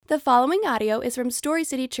The following audio is from Story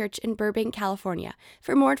City Church in Burbank, California.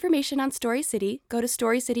 For more information on Story City, go to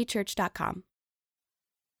storycitychurch.com.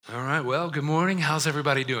 All right, well, good morning. How's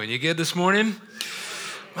everybody doing? You good this morning?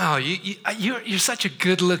 Wow, you're such a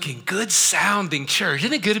good-looking, good-sounding church.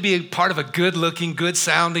 Isn't it good to be a part of a good-looking,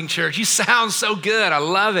 good-sounding church? You sound so good. I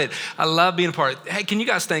love it. I love being a part. Hey, can you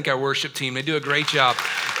guys thank our worship team? They do a great job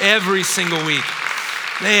every single week.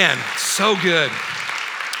 Man, so good.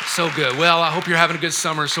 So good. Well, I hope you're having a good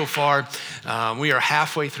summer so far. We are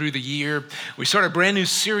halfway through the year. We start a brand new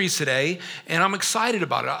series today, and I'm excited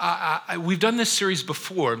about it. We've done this series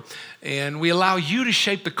before, and we allow you to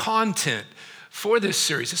shape the content for this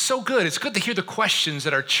series. It's so good. It's good to hear the questions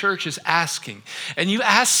that our church is asking. And you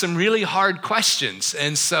asked some really hard questions.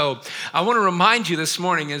 And so I want to remind you this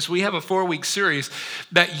morning, as we have a 4-week series,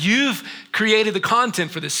 that you've created the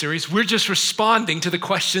content for this series. We're just responding to the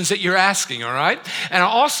questions that you're asking, all right? And I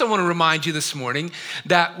also want to remind you this morning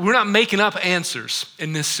that we're not making up answers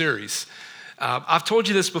in this series. I've told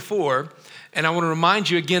you this before, and I want to remind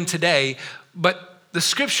you again today, but the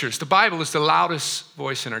scriptures, the Bible is the loudest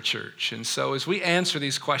voice in our church. And so as we answer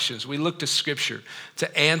these questions, we look to scripture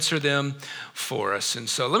to answer them for us. And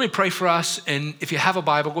so let me pray for us. And if you have a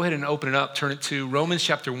Bible, go ahead and open it up. Turn it to Romans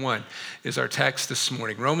chapter 1 is our text this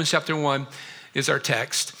morning. Romans chapter 1 is our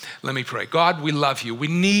text. Let me pray. God, we love you. We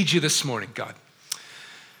need you this morning, God.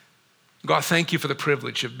 God, thank you for the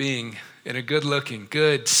privilege of being in a good-looking,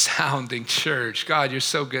 good-sounding church. God, you're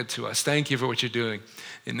so good to us. Thank you for what you're doing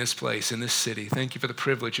in this place, in this city. Thank you for the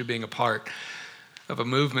privilege of being a part of a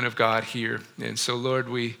movement of God here. And so, Lord,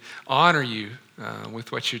 we honor you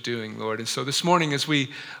with what you're doing, Lord. And so this morning, as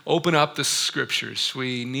we open up the scriptures,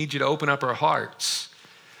 we need you to open up our hearts.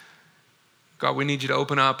 God, we need you to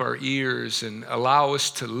open up our ears and allow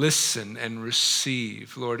us to listen and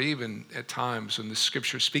receive, Lord, even at times when the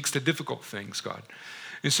scripture speaks to difficult things, God.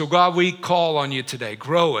 And so, God, we call on you today.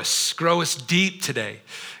 Grow us deep today.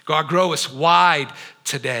 God, grow us wide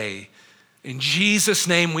today. In Jesus'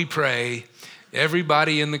 name we pray.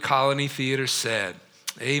 Everybody in the Colony Theater said,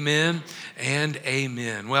 amen and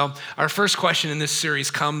amen. Well, our first question in this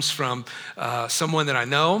series comes from someone that I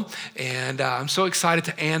know, and I'm so excited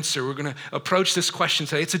to answer. We're going to approach this question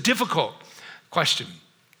today. It's a difficult question,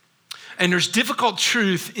 and there's difficult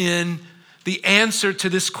truth in the answer to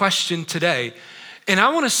this question today. And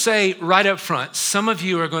I want to say right up front, some of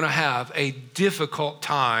you are going to have a difficult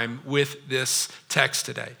time with this text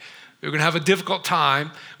today. You're going to have a difficult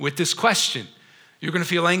time with this question. You're going to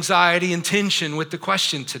feel anxiety and tension with the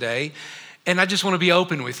question today. And I just want to be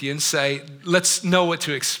open with you and say, let's know what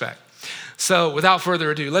to expect. So without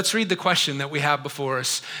further ado, let's read the question that we have before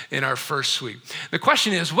us in our first week. The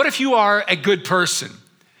question is, what if you are a good person?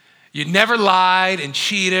 You never lied and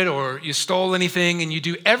cheated or you stole anything, and you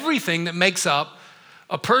do everything that makes up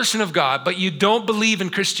a person of God, but you don't believe in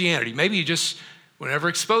Christianity. Maybe you just were never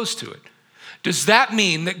exposed to it. Does that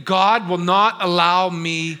mean that God will not allow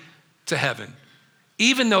me to heaven,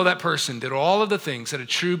 even though that person did all of the things that a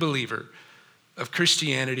true believer of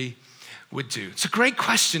Christianity would do? It's a great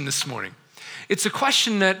question this morning. It's a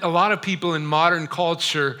question that a lot of people in modern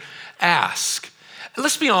culture ask.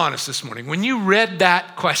 Let's be honest this morning. When you read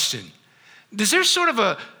that question, is there sort of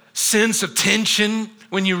a sense of tension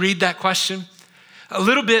when you read that question? A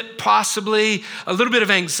little bit, possibly, a little bit of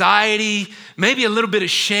anxiety, maybe a little bit of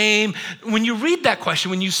shame. When you read that question,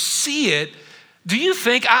 when you see it, do you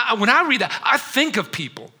think, when I read that, I think of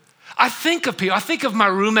people. I think of my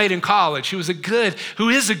roommate in college who is a good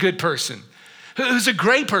person, who's a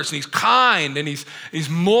great person. He's kind and he's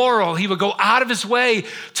moral. He would go out of his way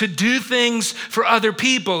to do things for other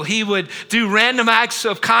people. He would do random acts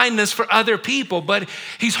of kindness for other people, but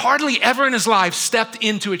he's hardly ever in his life stepped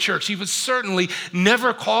into a church. He would certainly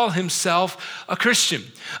never call himself a Christian.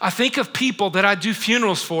 I think of people that I do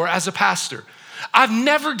funerals for as a pastor. I've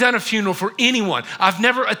never done a funeral for anyone. I've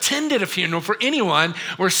never attended a funeral for anyone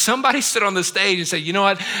where somebody stood on the stage and said, you know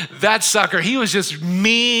what, that sucker, he was just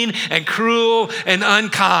mean and cruel and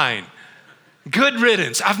unkind. Good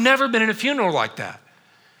riddance. I've never been in a funeral like that.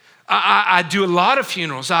 I do a lot of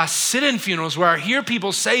funerals. I sit in funerals where I hear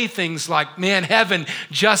people say things like, man, heaven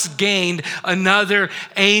just gained another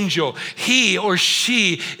angel. He or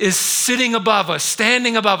she is sitting above us,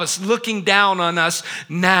 standing above us, looking down on us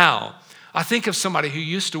now. I think of somebody who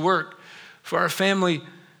used to work for our family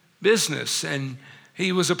business, and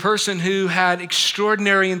he was a person who had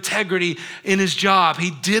extraordinary integrity in his job.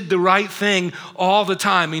 He did the right thing all the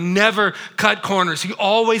time. He never cut corners. He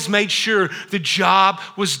always made sure the job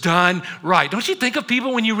was done right. Don't you think of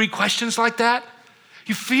people when you read questions like that?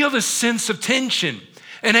 You feel this sense of tension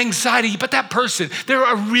and anxiety, but that person, they're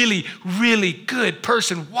a really, really good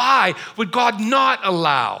person. Why would God not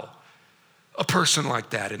allow a person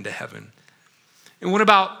like that into heaven? And what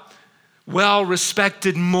about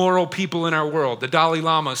well-respected moral people in our world? The Dalai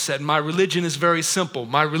Lama said, "My religion is very simple.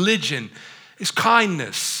 My religion is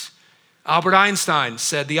kindness." Albert Einstein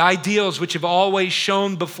said, "The ideals which have always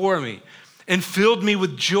shone before me and filled me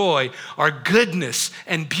with joy are goodness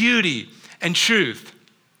and beauty and truth."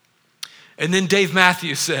 And then Dave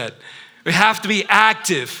Matthews said, "We have to be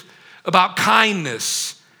active about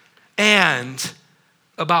kindness and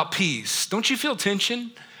about peace." Don't you feel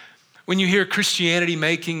tension when you hear Christianity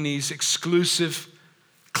making these exclusive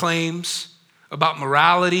claims about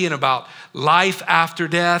morality and about life after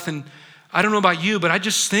death? And I don't know about you, but I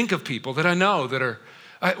just think of people that I know that are,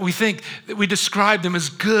 we describe them as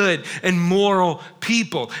good and moral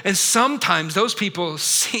people. And sometimes those people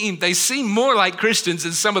seem more like Christians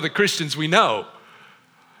than some of the Christians we know.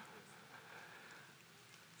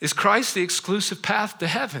 Is Christ the exclusive path to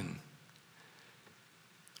heaven?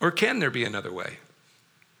 Or can there be another way?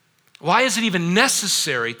 Why is it even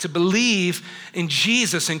necessary to believe in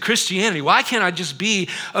Jesus and Christianity? Why can't I just be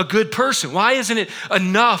a good person? Why isn't it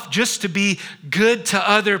enough just to be good to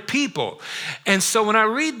other people? And so when I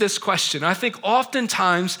read this question, I think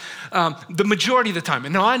oftentimes, the majority of the time,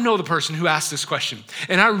 and now I know the person who asked this question,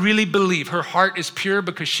 and I really believe her heart is pure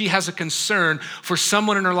because she has a concern for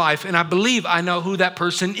someone in her life, and I believe I know who that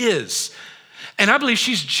person is. And I believe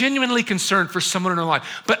she's genuinely concerned for someone in her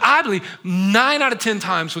life. But I believe 9 out of 10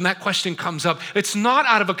 times when that question comes up, it's not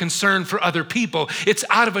out of a concern for other people. It's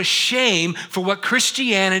out of a shame for what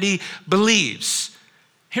Christianity believes.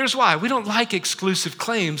 Here's why. We don't like exclusive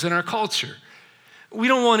claims in our culture. We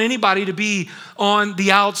don't want anybody to be on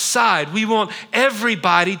the outside. We want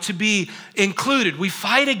everybody to be included. We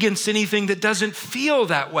fight against anything that doesn't feel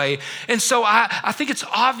that way. And so I think it's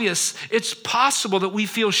obvious, it's possible that we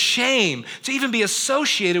feel shame to even be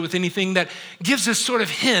associated with anything that gives us sort of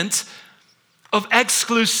hint of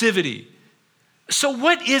exclusivity. So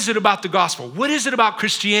what is it about the gospel? What is it about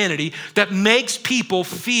Christianity that makes people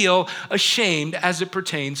feel ashamed as it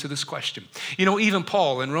pertains to this question? You know, even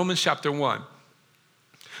Paul in Romans chapter 1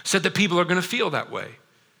 said that people are going to feel that way.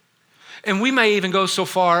 And we may even go so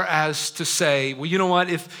far as to say, well, you know what?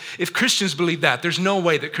 If Christians believe that, there's no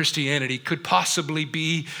way that Christianity could possibly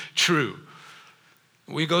be true.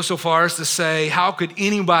 We go so far as to say, how could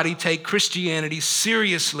anybody take Christianity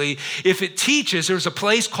seriously if it teaches there's a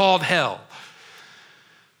place called hell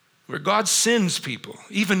where God sends people,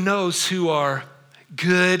 even those who are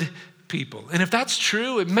good people? And if that's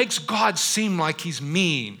true, it makes God seem like he's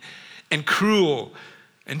mean and cruel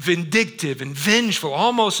and vindictive and vengeful,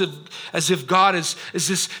 almost as if God is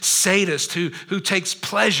this sadist who takes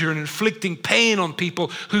pleasure in inflicting pain on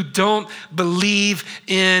people who don't believe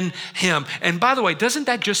in him. And by the way, doesn't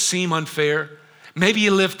that just seem unfair? Maybe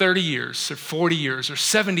you live 30 years or 40 years or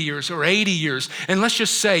 70 years or 80 years, and let's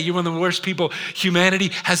just say you're one of the worst people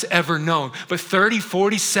humanity has ever known. But 30,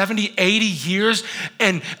 40, 70, 80 years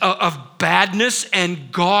of badness,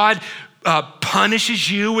 and God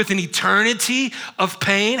punishes you with an eternity of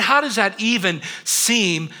pain. How does that even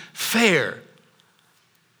seem fair?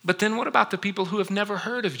 But then what about the people who have never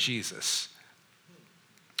heard of Jesus?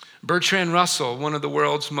 Bertrand Russell, one of the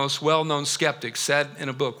world's most well-known skeptics, said in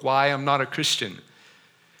a book, Why I'm Not a Christian,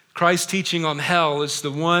 Christ's teaching on hell is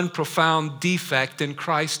the one profound defect in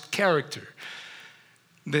Christ's character.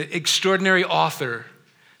 The extraordinary author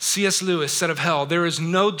C.S. Lewis said of hell, there is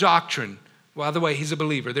no doctrine. By the way, he's a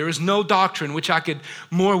believer. There is no doctrine which I could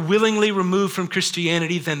more willingly remove from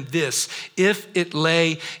Christianity than this, if it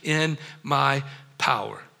lay in my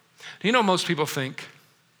power. Do you know most people think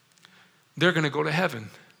they're going to go to heaven?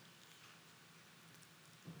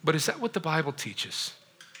 But is that what the Bible teaches?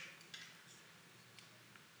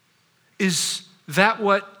 Is that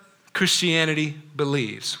what Christianity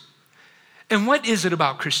believes? And what is it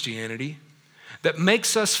about Christianity that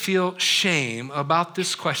makes us feel shame about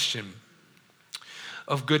this question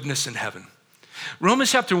of goodness in heaven?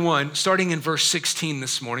 Romans chapter 1, starting in verse 16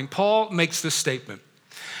 this morning, Paul makes this statement.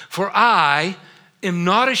 For I am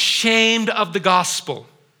not ashamed of the gospel,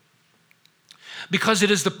 because it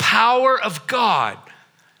is the power of God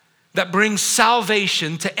that brings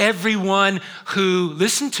salvation to everyone who,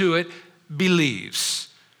 listen to it, believes.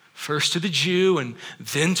 First to the Jew and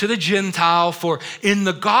then to the Gentile, for in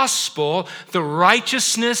the gospel, the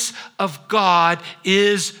righteousness of God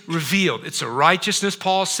is revealed. It's a righteousness,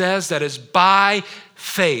 Paul says, that is by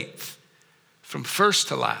faith from first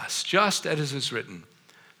to last, just as it is written.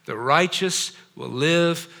 The righteous will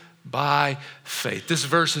live by faith. This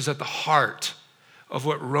verse is at the heart of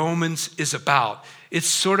what Romans is about. It's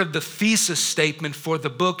sort of the thesis statement for the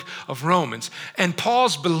book of Romans. And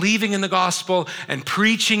Paul's believing in the gospel and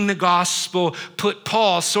preaching the gospel put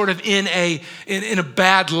Paul sort of in a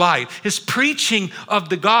bad light. His preaching of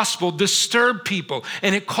the gospel disturbed people,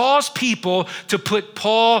 and it caused people to put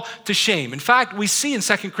Paul to shame. In fact, we see in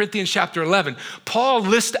 2 Corinthians chapter 11, Paul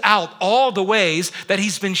lists out all the ways that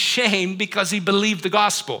he's been shamed because he believed the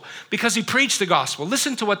gospel, because he preached the gospel.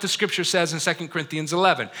 Listen to what the scripture says in 2 Corinthians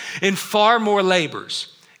 11. In far more labors,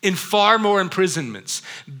 in far more imprisonments,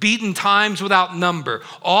 beaten times without number,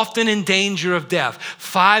 often in danger of death.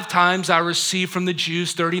 5 times I received from the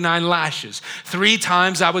Jews 39 lashes. 3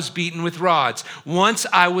 times I was beaten with rods. Once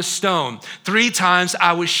I was stoned. 3 times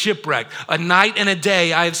I was shipwrecked. A night and a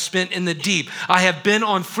day I have spent in the deep. I have been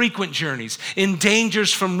on frequent journeys, in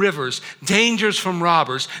dangers from rivers, dangers from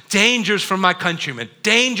robbers, dangers from my countrymen,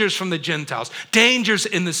 dangers from the Gentiles, dangers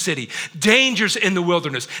in the city, dangers in the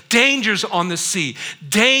wilderness, dangers on the sea,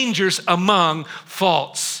 dangers among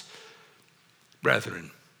false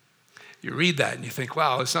brethren. You read that and you think,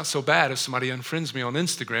 wow, it's not so bad if somebody unfriends me on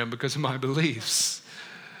Instagram because of my beliefs.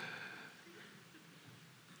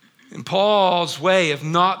 And Paul's way of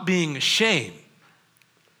not being ashamed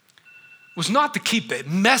was not to keep the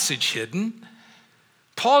message hidden.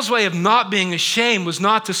 Paul's way of not being ashamed was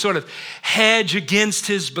not to sort of hedge against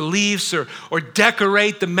his beliefs or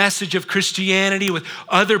decorate the message of Christianity with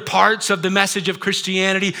other parts of the message of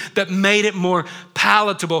Christianity that made it more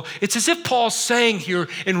palatable. It's as if Paul's saying here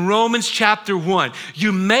in Romans chapter 1,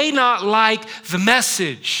 you may not like the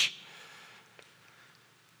message,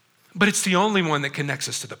 but it's the only one that connects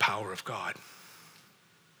us to the power of God.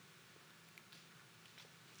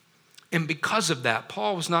 And because of that,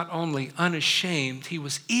 Paul was not only unashamed, he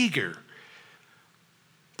was eager.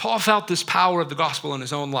 Paul felt this power of the gospel in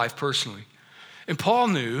his own life personally. And Paul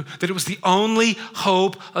knew that it was the only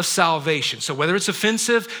hope of salvation. So whether it's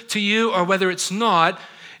offensive to you or whether it's not,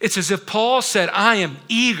 it's as if Paul said, I am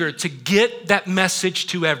eager to get that message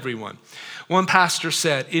to everyone. One pastor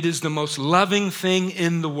said, it is the most loving thing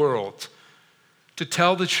in the world to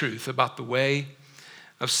tell the truth about the way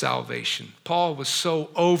of salvation. Paul was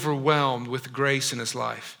so overwhelmed with grace in his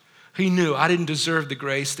life. He knew I didn't deserve the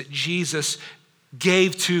grace that Jesus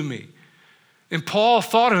gave to me. And Paul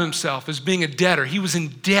thought of himself as being a debtor. He was in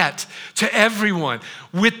debt to everyone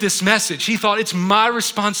with this message. He thought it's my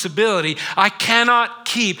responsibility. I cannot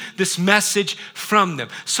keep this message from them.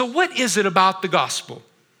 So what is it about the gospel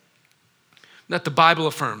that the Bible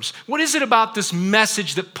affirms? What is it about this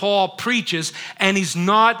message that Paul preaches and he's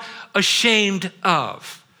not ashamed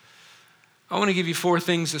of? I want to give you 4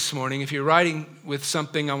 things this morning. If you're writing with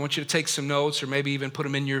something, I want you to take some notes or maybe even put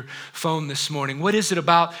them in your phone this morning. What is it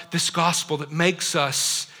about this gospel that makes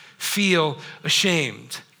us feel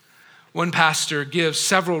ashamed? One pastor gives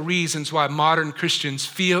several reasons why modern Christians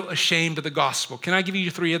feel ashamed of the gospel. Can I give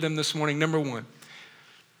you 3 of them this morning? Number 1.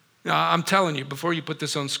 Now, I'm telling you, before you put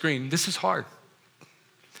this on screen, this is hard.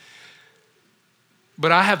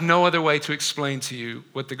 But I have no other way to explain to you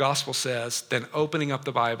what the gospel says than opening up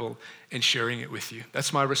the Bible and sharing it with you.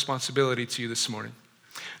 That's my responsibility to you this morning.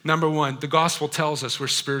 Number 1, the gospel tells us we're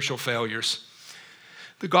spiritual failures.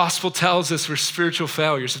 The gospel tells us we're spiritual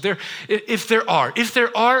failures. If there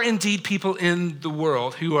are indeed people in the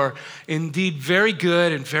world who are indeed very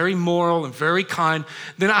good and very moral and very kind,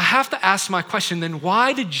 then I have to ask my question, then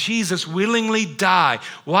why did Jesus willingly die?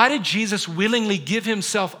 Why did Jesus willingly give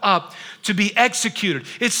himself up to be executed?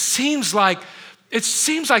 It seems like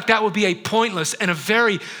that would be a pointless and a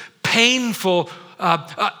very painful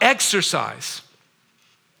exercise.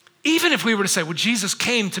 Even if we were to say, well, Jesus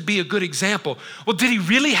came to be a good example. Well, did he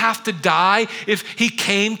really have to die if he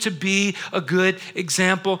came to be a good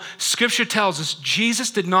example? Scripture tells us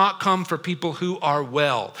Jesus did not come for people who are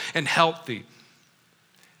well and healthy.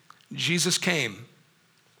 Jesus came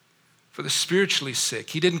for the spiritually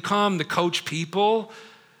sick. He didn't come to coach people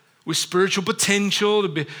with spiritual potential to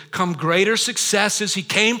become greater successes. He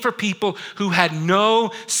came for people who had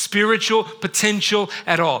no spiritual potential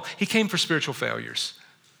at all. He came for spiritual failures.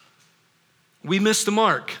 We missed the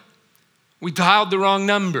mark. We dialed the wrong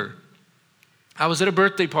number. I was at a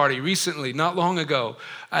birthday party recently, not long ago,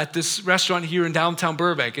 at this restaurant here in downtown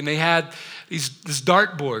Burbank, and they had this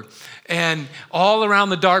dartboard. And all around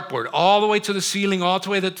the dartboard, all the way to the ceiling, all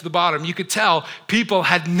the way to the bottom, you could tell people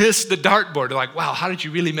had missed the dartboard. They're like, wow, how did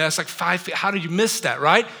you really miss? Like 5 feet, how did you miss that,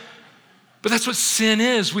 right? But that's what sin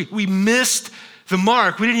is. We missed the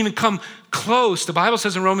mark. We didn't even come close. The Bible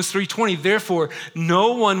says in Romans 3:20, therefore,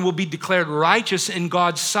 no one will be declared righteous in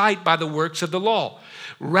God's sight by the works of the law.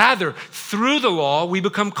 Rather, through the law, we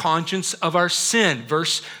become conscious of our sin.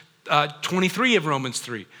 Verse 23 of Romans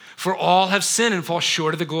 3. For all have sinned and fall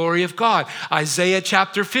short of the glory of God. Isaiah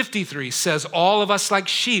chapter 53 says, all of us like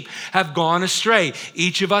sheep have gone astray.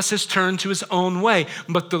 Each of us has turned to his own way.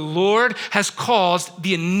 But the Lord has caused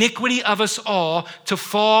the iniquity of us all to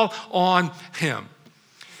fall on him.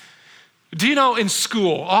 Do you know in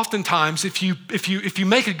school, oftentimes if you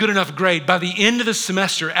make a good enough grade, by the end of the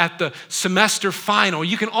semester, at the semester final,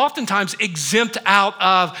 you can oftentimes exempt out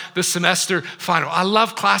of the semester final. I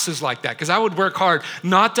love classes like that because I would work hard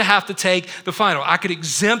not to have to take the final. I could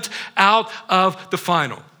exempt out of the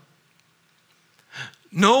final.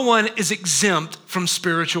 No one is exempt from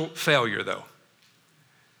spiritual failure, though.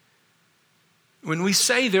 When we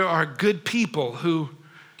say there are good people who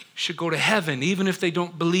should go to heaven, even if they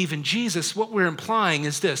don't believe in Jesus, what we're implying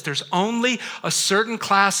is this: there's only a certain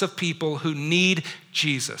class of people who need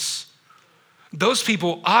Jesus. Those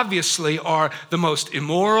people obviously are the most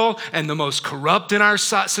immoral and the most corrupt in our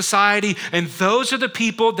society, and those are the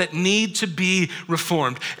people that need to be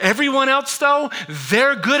reformed. Everyone else, though,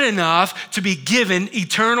 they're good enough to be given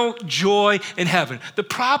eternal joy in heaven. The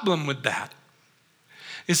problem with that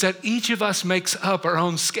is that each of us makes up our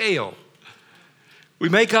own scale. We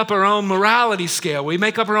make up our own morality scale. We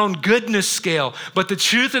make up our own goodness scale. But the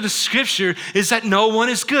truth of the scripture is that no one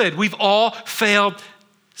is good. We've all failed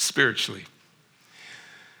spiritually.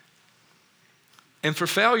 And for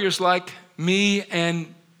failures like me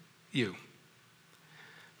and you,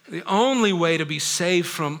 the only way to be saved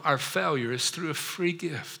from our failure is through a free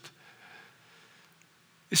gift.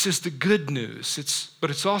 This is the good news, but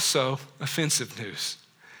it's also offensive news.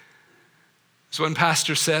 So one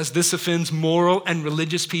pastor says, this offends moral and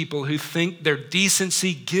religious people who think their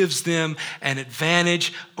decency gives them an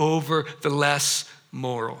advantage over the less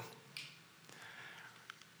moral.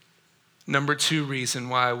 Number two reason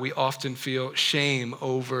why we often feel shame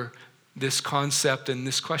over this concept and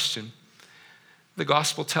this question. The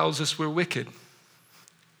gospel tells us we're wicked.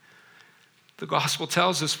 The gospel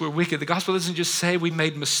tells us we're wicked. The gospel doesn't just say we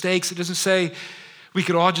made mistakes. It doesn't say we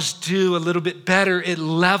could all just do a little bit better. It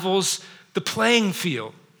levels the playing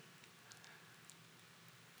field.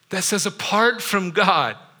 That says apart from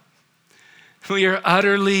God, we are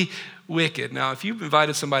utterly wicked. Now, if you've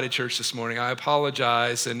invited somebody to church this morning, I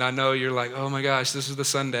apologize, and I know you're like, oh my gosh, this is the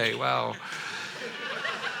Sunday, wow.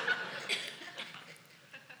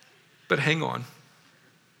 But hang on.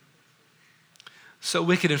 So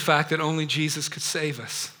wicked, in fact, that only Jesus could save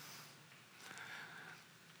us.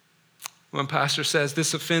 One pastor says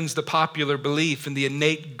this offends the popular belief in the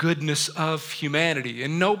innate goodness of humanity,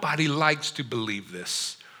 and nobody likes to believe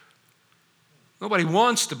this. Nobody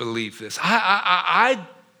wants to believe this. I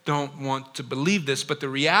don't want to believe this, but the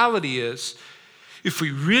reality is, if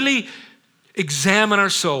we really examine our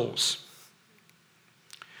souls,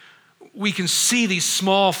 we can see these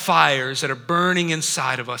small fires that are burning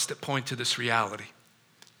inside of us that point to this reality.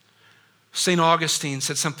 St. Augustine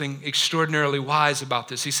said something extraordinarily wise about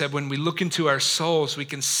this. He said, when we look into our souls, we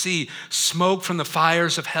can see smoke from the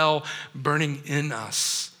fires of hell burning in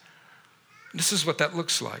us. This is what that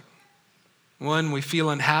looks like. When we feel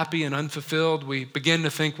unhappy and unfulfilled, we begin to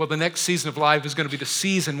think, well, the next season of life is going to be the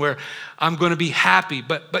season where I'm going to be happy,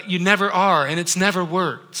 but you never are, and it's never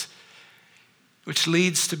worked, which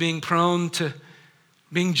leads to being prone to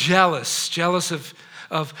being jealous. Jealousy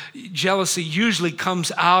usually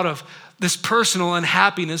comes out of this personal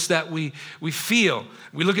unhappiness that we feel.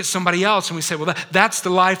 We look at somebody else and we say, well, that's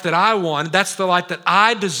the life that I want. That's the life that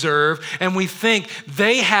I deserve. And we think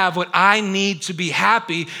they have what I need to be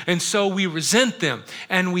happy. And so we resent them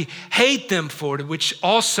and we hate them for it, which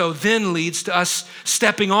also then leads to us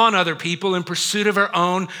stepping on other people in pursuit of our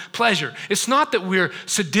own pleasure. It's not that we're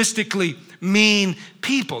sadistically mean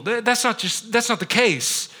people. That's not the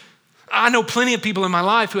case. I know plenty of people in my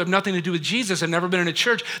life who have nothing to do with Jesus, have never been in a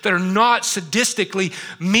church, that are not sadistically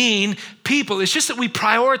mean people. It's just that we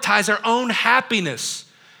prioritize our own happiness.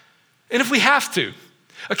 And if we have to,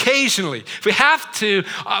 occasionally, if we have to,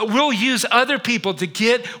 we'll use other people to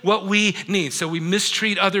get what we need. So we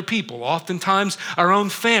mistreat other people, oftentimes our own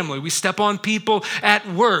family. We step on people at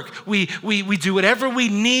work. We do whatever we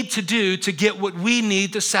need to do to get what we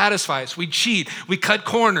need to satisfy us. We cheat, we cut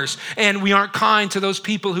corners, and we aren't kind to those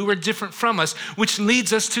people who are different from us, which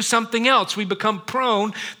leads us to something else. We become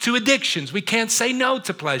prone to addictions. We can't say no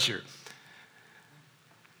to pleasure.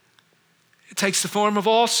 It takes the form of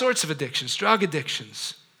all sorts of addictions: drug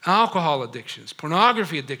addictions, alcohol addictions,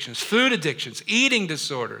 pornography addictions, food addictions, eating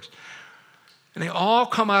disorders. And they all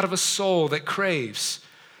come out of a soul that craves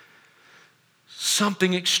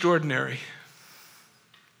something extraordinary,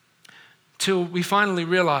 till we finally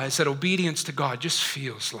realize that obedience to God just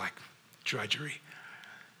feels like drudgery.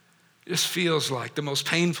 just feels like the most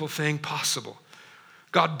painful thing possible.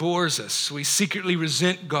 God bores us. We secretly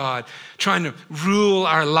resent God trying to rule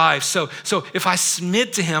our life. So if I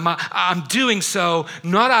submit to him, I'm doing so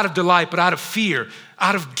not out of delight, but out of fear,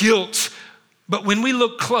 out of guilt. But when we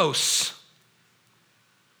look close,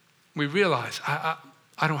 we realize I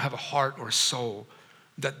don't have a heart or a soul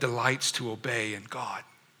that delights to obey in God.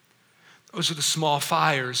 Those are the small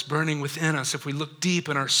fires burning within us if we look deep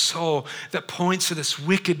in our soul that points to this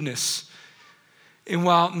wickedness. And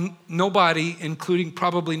while nobody, including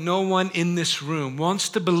probably no one in this room, wants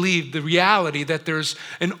to believe the reality that there's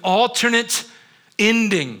an alternate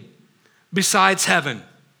ending besides heaven,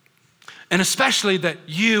 and especially that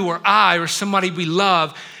you or I or somebody we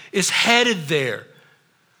love is headed there,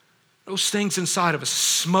 those things inside of us,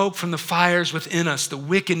 smoke from the fires within us, the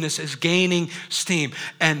wickedness is gaining steam.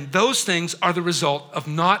 And those things are the result of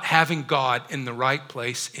not having God in the right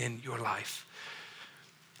place in your life.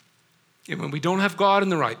 And when we don't have God in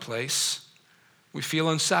the right place, we feel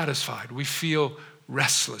unsatisfied. We feel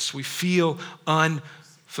restless. We feel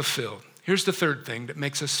unfulfilled. Here's the third thing that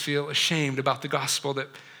makes us feel ashamed about the gospel that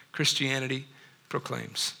Christianity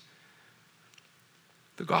proclaims.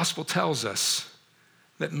 The gospel tells us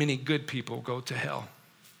that many good people go to hell.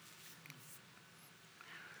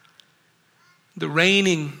 The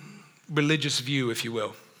reigning religious view, if you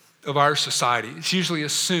will, of our society, it's usually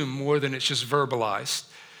assumed more than it's just verbalized,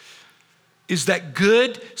 is that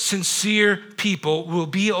good, sincere people will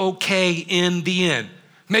be okay in the end.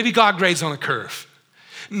 Maybe God grades on a curve.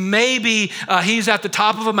 Maybe he's at the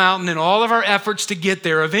top of a mountain and all of our efforts to get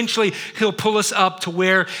there, eventually he'll pull us up to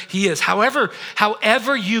where he is. However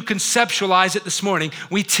you conceptualize it this morning,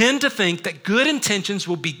 we tend to think that good intentions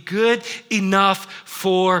will be good enough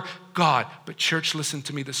for God. But church, listen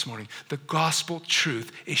to me this morning. The gospel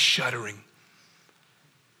truth is shuddering.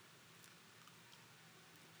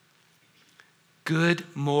 Good,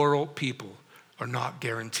 moral people are not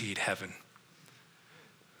guaranteed heaven.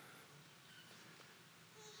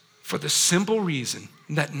 For the simple reason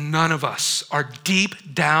that none of us are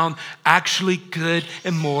deep down actually good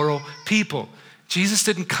and moral people. Jesus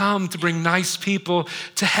didn't come to bring nice people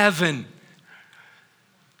to heaven.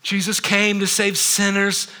 Jesus came to save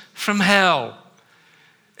sinners from hell.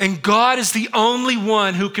 And God is the only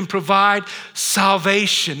one who can provide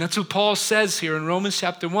salvation. That's what Paul says here in Romans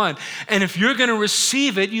chapter 1. And if you're going to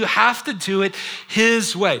receive it, you have to do it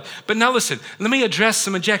his way. But now listen, let me address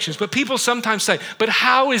some objections. But people sometimes say, but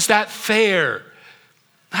how is that fair?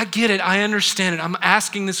 I get it. I understand it. I'm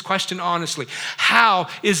asking this question honestly. How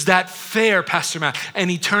is that fair, Pastor Matt? An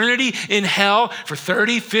eternity in hell for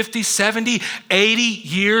 30, 50, 70, 80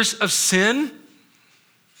 years of sin?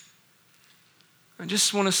 I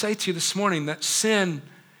just want to say to you this morning that sin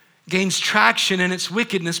gains traction in its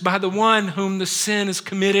wickedness by the one whom the sin is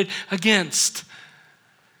committed against.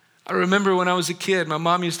 I remember when I was a kid, my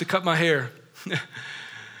mom used to cut my hair.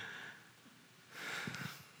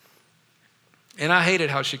 And I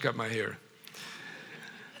hated how she cut my hair.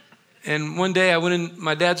 And one day I went in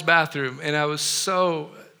my dad's bathroom and I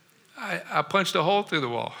punched a hole through the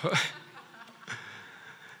wall.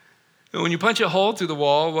 And when you punch a hole through the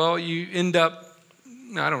wall, well, you end up,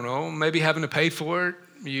 I don't know, maybe having to pay for it.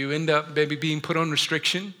 You end up maybe being put on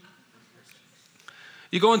restriction.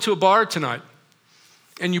 You go into a bar tonight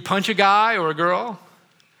and you punch a guy or a girl,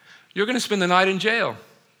 you're going to spend the night in jail.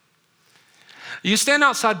 You stand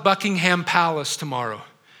outside Buckingham Palace tomorrow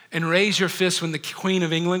and raise your fist when the Queen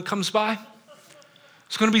of England comes by.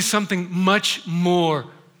 It's going to be something much more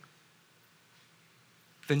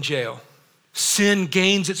than jail. Sin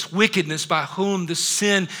gains its wickedness by whom the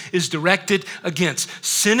sin is directed against.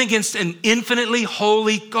 Sin against an infinitely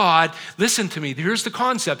holy God. Listen to me, here's the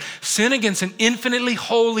concept. Sin against an infinitely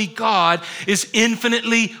holy God is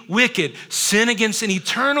infinitely wicked. Sin against an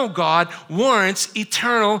eternal God warrants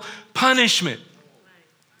eternal punishment.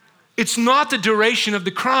 It's not the duration of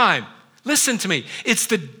the crime. Listen to me. It's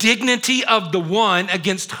the dignity of the one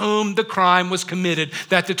against whom the crime was committed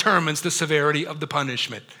that determines the severity of the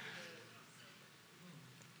punishment.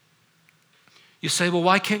 You say, well,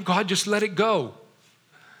 why can't God just let it go?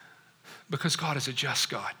 Because God is a just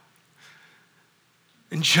God.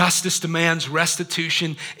 And justice demands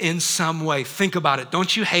restitution in some way. Think about it.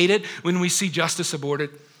 Don't you hate it when we see justice aborted?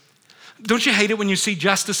 Don't you hate it when you see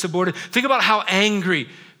justice aborted? Think about how angry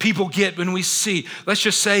people get when we see, let's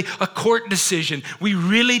just say, a court decision we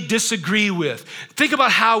really disagree with. Think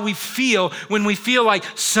about how we feel when we feel like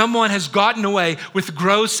someone has gotten away with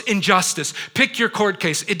gross injustice. Pick your court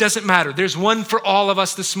case. It doesn't matter. There's one for all of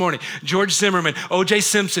us this morning. George Zimmerman, O.J.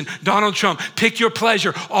 Simpson, Donald Trump. Pick your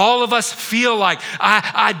pleasure. All of us feel like,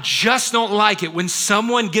 I just don't like it when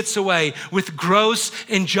someone gets away with gross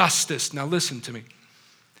injustice. Now listen to me.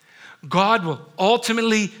 God will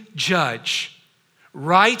ultimately judge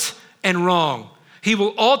right and wrong. He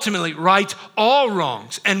will ultimately right all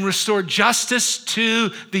wrongs and restore justice to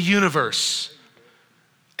the universe.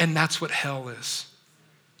 And that's what hell is.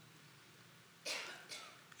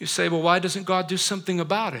 You say, well, why doesn't God do something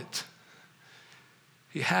about it?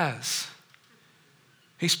 He has.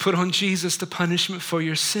 He's put on Jesus the punishment for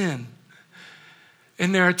your sin.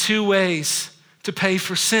 And there are two ways to pay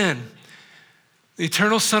for sin. The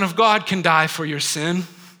eternal Son of God can die for your sin,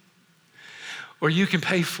 or you can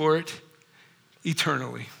pay for it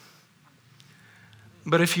eternally.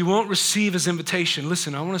 But if you won't receive his invitation,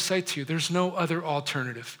 listen, I want to say to you, there's no other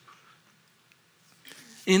alternative.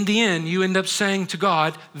 In the end, you end up saying to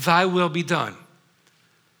God, thy will be done.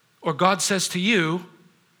 Or God says to you,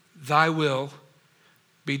 thy will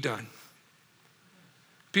be done.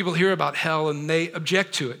 People hear about hell and they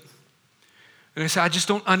object to it. And they say, I just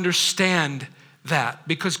don't understand that,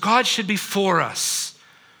 because God should be for us.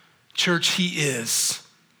 Church, he is.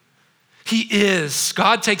 He is.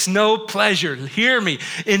 God takes no pleasure, hear me,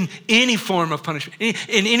 in any form of punishment,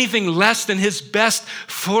 in anything less than his best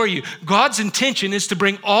for you. God's intention is to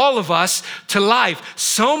bring all of us to life,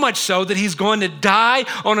 so much so that he's going to die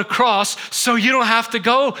on a cross so you don't have to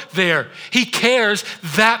go there. He cares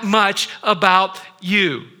that much about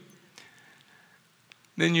you.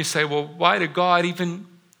 Then you say, well, why did God even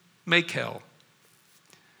make hell?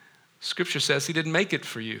 Scripture says he didn't make it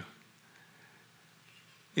for you.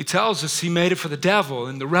 He tells us he made it for the devil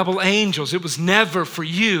and the rebel angels. It was never for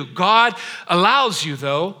you. God allows you,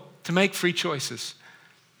 though, to make free choices.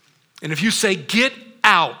 And if you say, get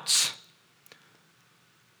out,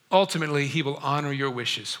 ultimately he will honor your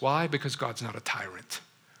wishes. Why? Because God's not a tyrant.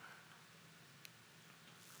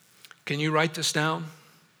 Can you write this down?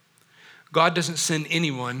 God doesn't send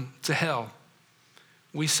anyone to hell.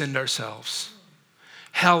 We send ourselves.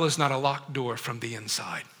 Hell is not a locked door from the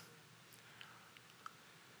inside.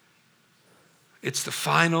 It's the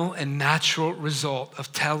final and natural result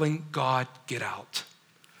of telling God, get out.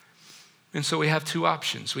 And so we have two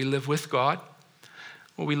options. We live with God,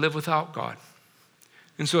 or we live without God.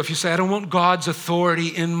 And so if you say, I don't want God's authority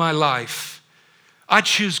in my life, I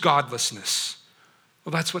choose godlessness.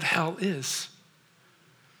 Well, that's what hell is.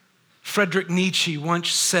 Friedrich Nietzsche once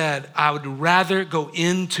said, I would rather go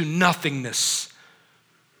into nothingness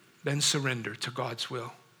than surrender to God's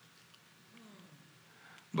will.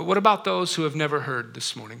 But what about those who have never heard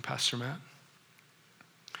this morning, Pastor Matt?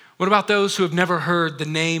 What about those who have never heard the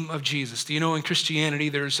name of Jesus? Do you know in Christianity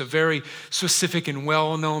there's a very specific and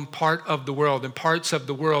well-known part of the world, and parts of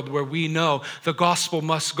the world where we know the gospel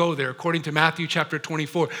must go there. According to Matthew chapter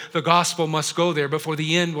 24, the gospel must go there before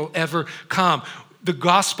the end will ever come. The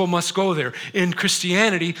gospel must go there. In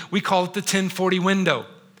Christianity, we call it the 1040 window.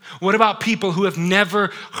 What about people who have never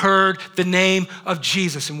heard the name of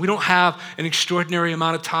Jesus? And we don't have an extraordinary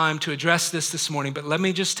amount of time to address this morning, but let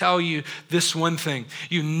me just tell you this one thing.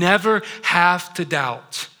 You never have to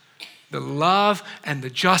doubt the love and the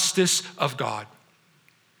justice of God.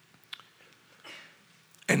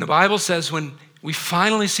 And the Bible says when we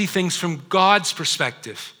finally see things from God's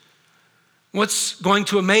perspective, what's going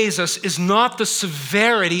to amaze us is not the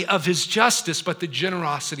severity of his justice, but the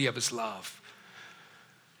generosity of his love.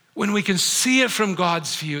 When we can see it from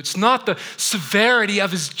God's view, it's not the severity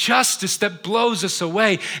of his justice that blows us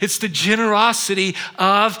away. It's the generosity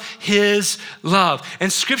of his love.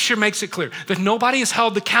 And Scripture makes it clear that nobody is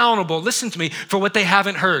held accountable, listen to me, for what they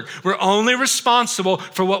haven't heard. We're only responsible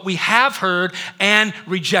for what we have heard and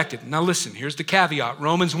rejected. Now listen, here's the caveat.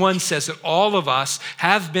 Romans 1 says that all of us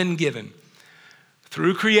have been given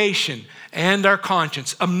through creation and our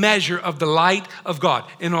conscience a measure of the light of God.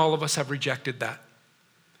 And all of us have rejected that.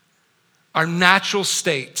 Our natural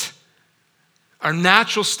state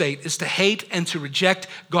is to hate and to reject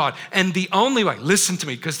God. And the only way, listen to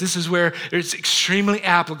me, because this is where it's extremely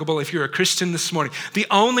applicable if you're a Christian this morning. The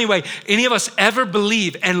only way any of us ever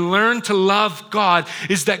believe and learn to love God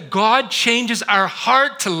is that God changes our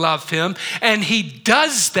heart to love him, and he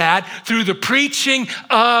does that through the preaching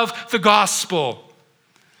of the gospel.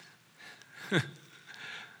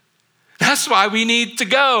 That's why we need to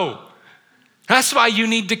go. That's why you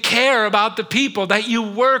need to care about the people that you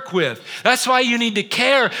work with. That's why you need to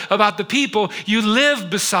care about the people you live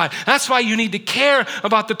beside. That's why you need to care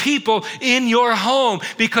about the people in your home,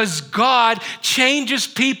 because God changes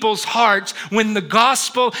people's hearts when the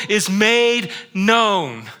gospel is made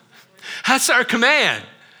known. That's our command.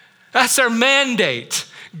 That's our mandate.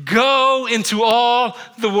 Go into all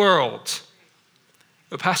the world.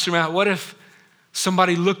 But Pastor Matt, what if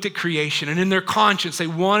somebody looked at creation and in their conscience they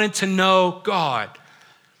wanted to know God?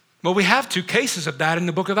 Well, we have two cases of that in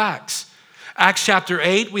the book of Acts. Acts chapter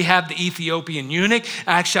 8, we have the Ethiopian eunuch.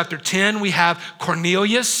 Acts chapter 10, we have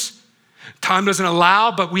Cornelius. Time doesn't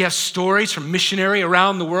allow, but we have stories from missionary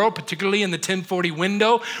around the world, particularly in the 1040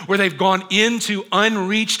 window, where they've gone into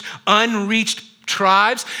unreached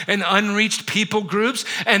tribes and unreached people groups,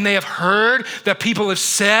 and they have heard that people have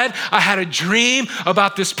said, I had a dream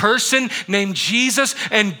about this person named Jesus,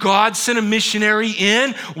 and God sent a missionary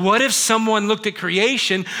in. What if someone looked at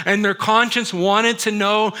creation and their conscience wanted to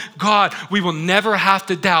know God? We will never have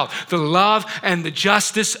to doubt the love and the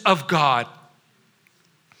justice of God.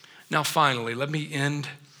 Now, finally, let me end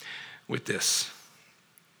with this.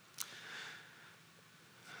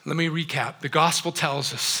 Let me recap. The gospel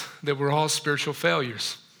tells us that we're all spiritual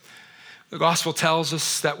failures. The gospel tells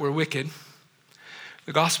us that we're wicked.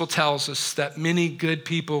 The gospel tells us that many good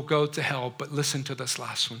people go to hell, but listen to this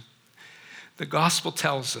last one. The gospel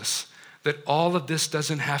tells us that all of this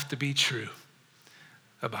doesn't have to be true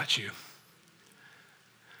about you.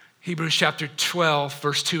 Hebrews chapter 12,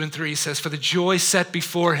 verse 2 and 3 says, for the joy set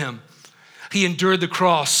before him, he endured the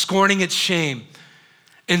cross, scorning its shame,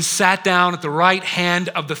 and sat down at the right hand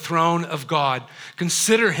of the throne of God.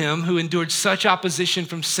 Consider him who endured such opposition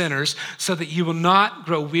from sinners, so that you will not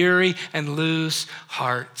grow weary and lose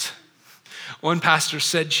heart. One pastor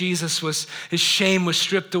said his shame was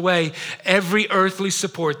stripped away, every earthly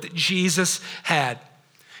support that Jesus had.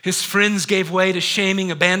 His friends gave way to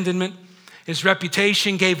shaming abandonment. His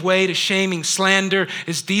reputation gave way to shaming slander.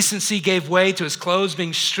 His decency gave way to his clothes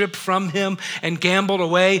being stripped from him and gambled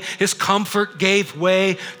away. His comfort gave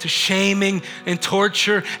way to shaming and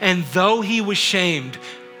torture. And though he was shamed,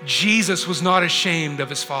 Jesus was not ashamed of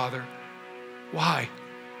his Father. Why?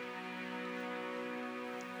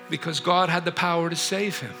 Because God had the power to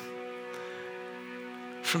save him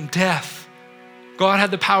from death. God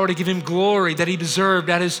had the power to give him glory that he deserved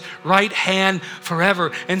at his right hand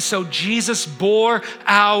forever. And so Jesus bore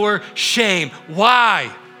our shame.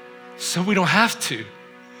 Why? So we don't have to.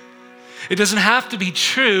 It doesn't have to be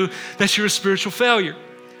true that you're a spiritual failure.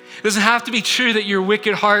 It doesn't have to be true that your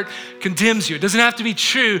wicked heart condemns you. It doesn't have to be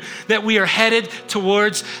true that we are headed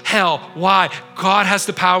towards hell. Why? God has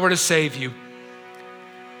the power to save you.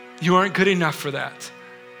 You aren't good enough for that.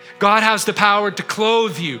 God has the power to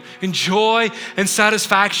clothe you in joy and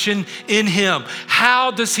satisfaction in him.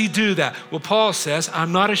 How does he do that? Well, Paul says,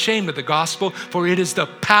 I'm not ashamed of the gospel, for it is the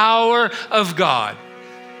power of God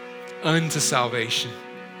unto salvation.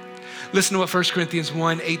 Listen to what 1 Corinthians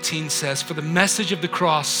 1:18 says, for the message of the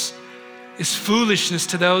cross is foolishness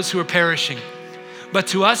to those who are perishing, but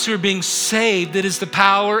to us who are being saved, it is the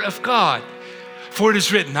power of God. For it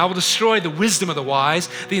is written, I will destroy the wisdom of the wise,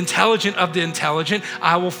 the intelligent of the intelligent,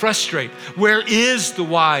 I will frustrate. Where is the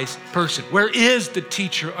wise person? Where is the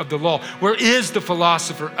teacher of the law? Where is the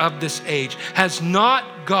philosopher of this age? Has not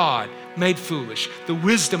God made foolish the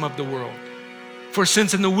wisdom of the world? For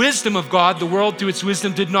since in the wisdom of God, the world through its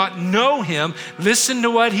wisdom did not know him, listen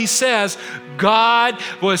to what he says, God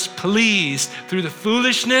was pleased through the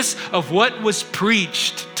foolishness of what was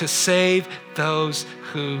preached to save those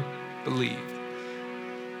who believe.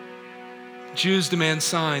 Jews demand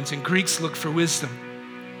signs and Greeks look for wisdom,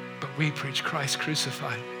 but we preach Christ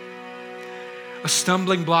crucified. A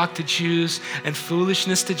stumbling block to Jews and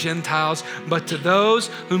foolishness to Gentiles, but to those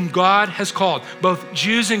whom God has called, both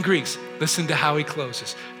Jews and Greeks, listen to how he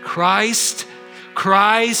closes. Christ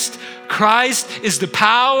is the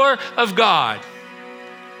power of God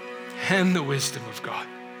and the wisdom of God.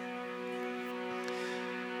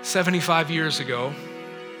 75 years ago,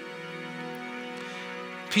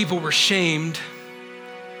 people were shamed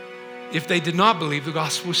if they did not believe the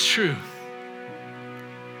gospel was true.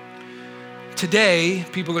 Today,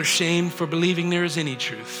 people are shamed for believing there is any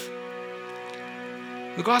truth.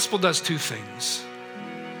 The gospel does two things.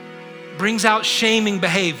 It brings out shaming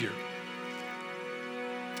behavior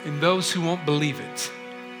in those who won't believe it.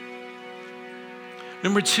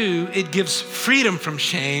 Number two, it gives freedom from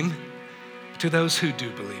shame to those who do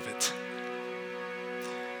believe it.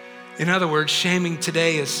 In other words, shaming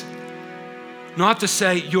today is not to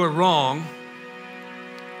say you're wrong,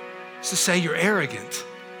 it's to say you're arrogant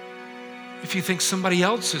if you think somebody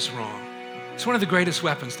else is wrong. It's one of the greatest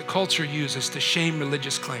weapons that culture uses to shame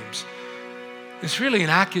religious claims. It's really an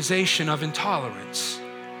accusation of intolerance,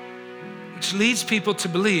 which leads people to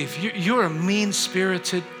believe you're a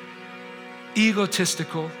mean-spirited,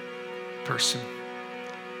 egotistical person.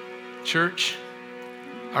 Church,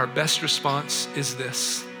 our best response is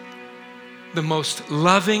this. The most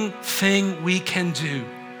loving thing we can do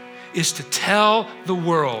is to tell the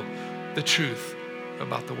world the truth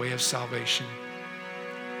about the way of salvation.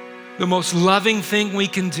 The most loving thing we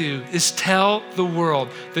can do is tell the world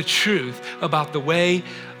the truth about the way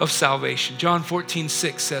of salvation. John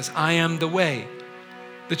 14:6 says, I am the way,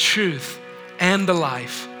 the truth, and the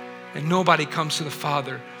life, and nobody comes to the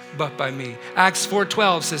Father but by me. Acts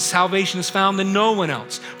 4:12 says, salvation is found in no one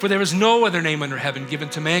else, for there is no other name under heaven given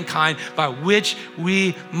to mankind by which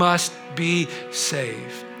we must be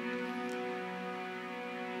saved.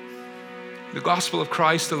 The gospel of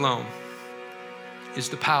Christ alone is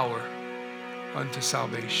the power unto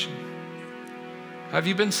salvation. Have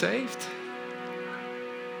you been saved?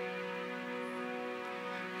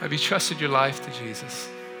 Have you trusted your life to Jesus?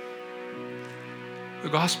 The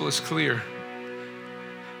gospel is clear.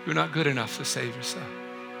 You're not good enough to save yourself.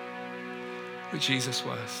 But Jesus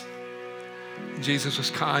was. Jesus was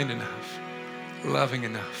kind enough, loving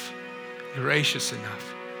enough, gracious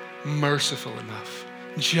enough, merciful enough,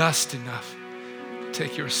 just enough to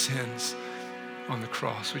take your sins on the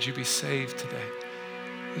cross. Would you be saved today?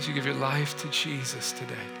 Would you give your life to Jesus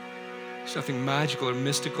today? There's nothing magical or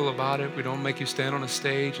mystical about it. We don't make you stand on a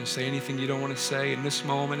stage and say anything you don't want to say. In this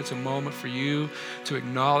moment, it's a moment for you to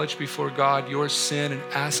acknowledge before God your sin and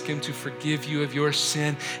ask Him to forgive you of your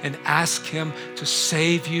sin and ask Him to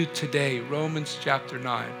save you today. Romans chapter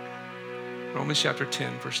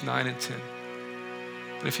 10, verse 9 and 10.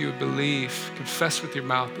 And if you would believe, confess with your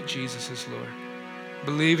mouth that Jesus is Lord.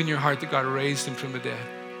 Believe in your heart that God raised Him from the dead.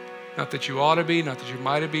 Not that you ought to be, not that you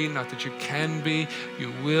might be, not that you can be.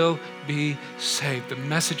 You will be saved. The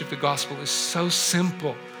message of the gospel is so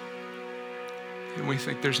simple. And we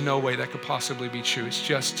think there's no way that could possibly be true. It's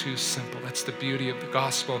just too simple. That's the beauty of the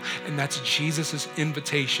gospel. And that's Jesus'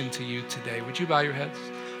 invitation to you today. Would you bow your heads?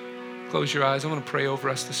 Close your eyes. I want to pray over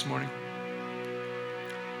us this morning.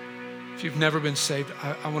 If you've never been saved,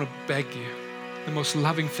 I want to beg you. The most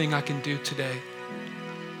loving thing I can do today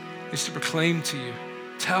is to proclaim to you,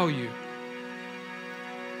 tell you,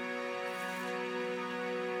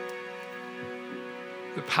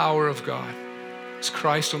 the power of God. It's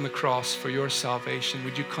Christ on the cross for your salvation.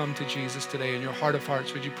 Would you come to Jesus today in your heart of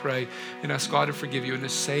hearts? Would you pray and ask God to forgive you and to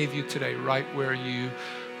save you today right where you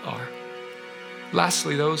are?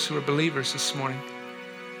 Lastly, those who are believers this morning,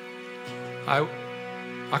 I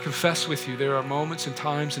confess with you, there are moments and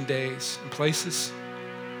times and days and places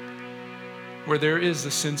where there is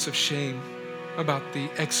the sense of shame about the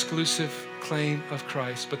exclusive claim of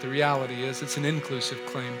Christ, but the reality is it's an inclusive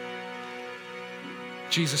claim.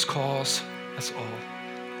 Jesus calls us all.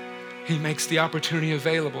 He makes the opportunity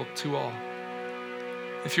available to all.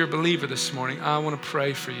 If you're a believer this morning, I want to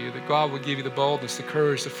pray for you that God will give you the boldness, the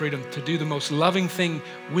courage, the freedom to do the most loving thing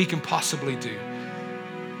we can possibly do.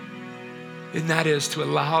 And that is to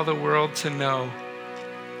allow the world to know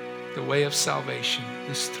the way of salvation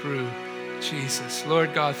is through Jesus.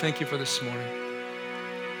 Lord God, thank you for this morning.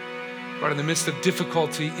 Lord, in the midst of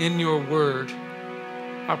difficulty in your word,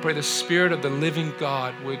 I pray the Spirit of the living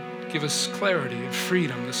God would give us clarity and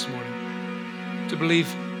freedom this morning to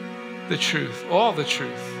believe the truth, all the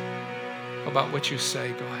truth about what you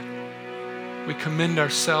say, God. We commend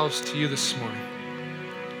ourselves to you this morning.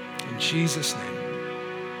 In Jesus' name,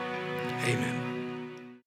 amen.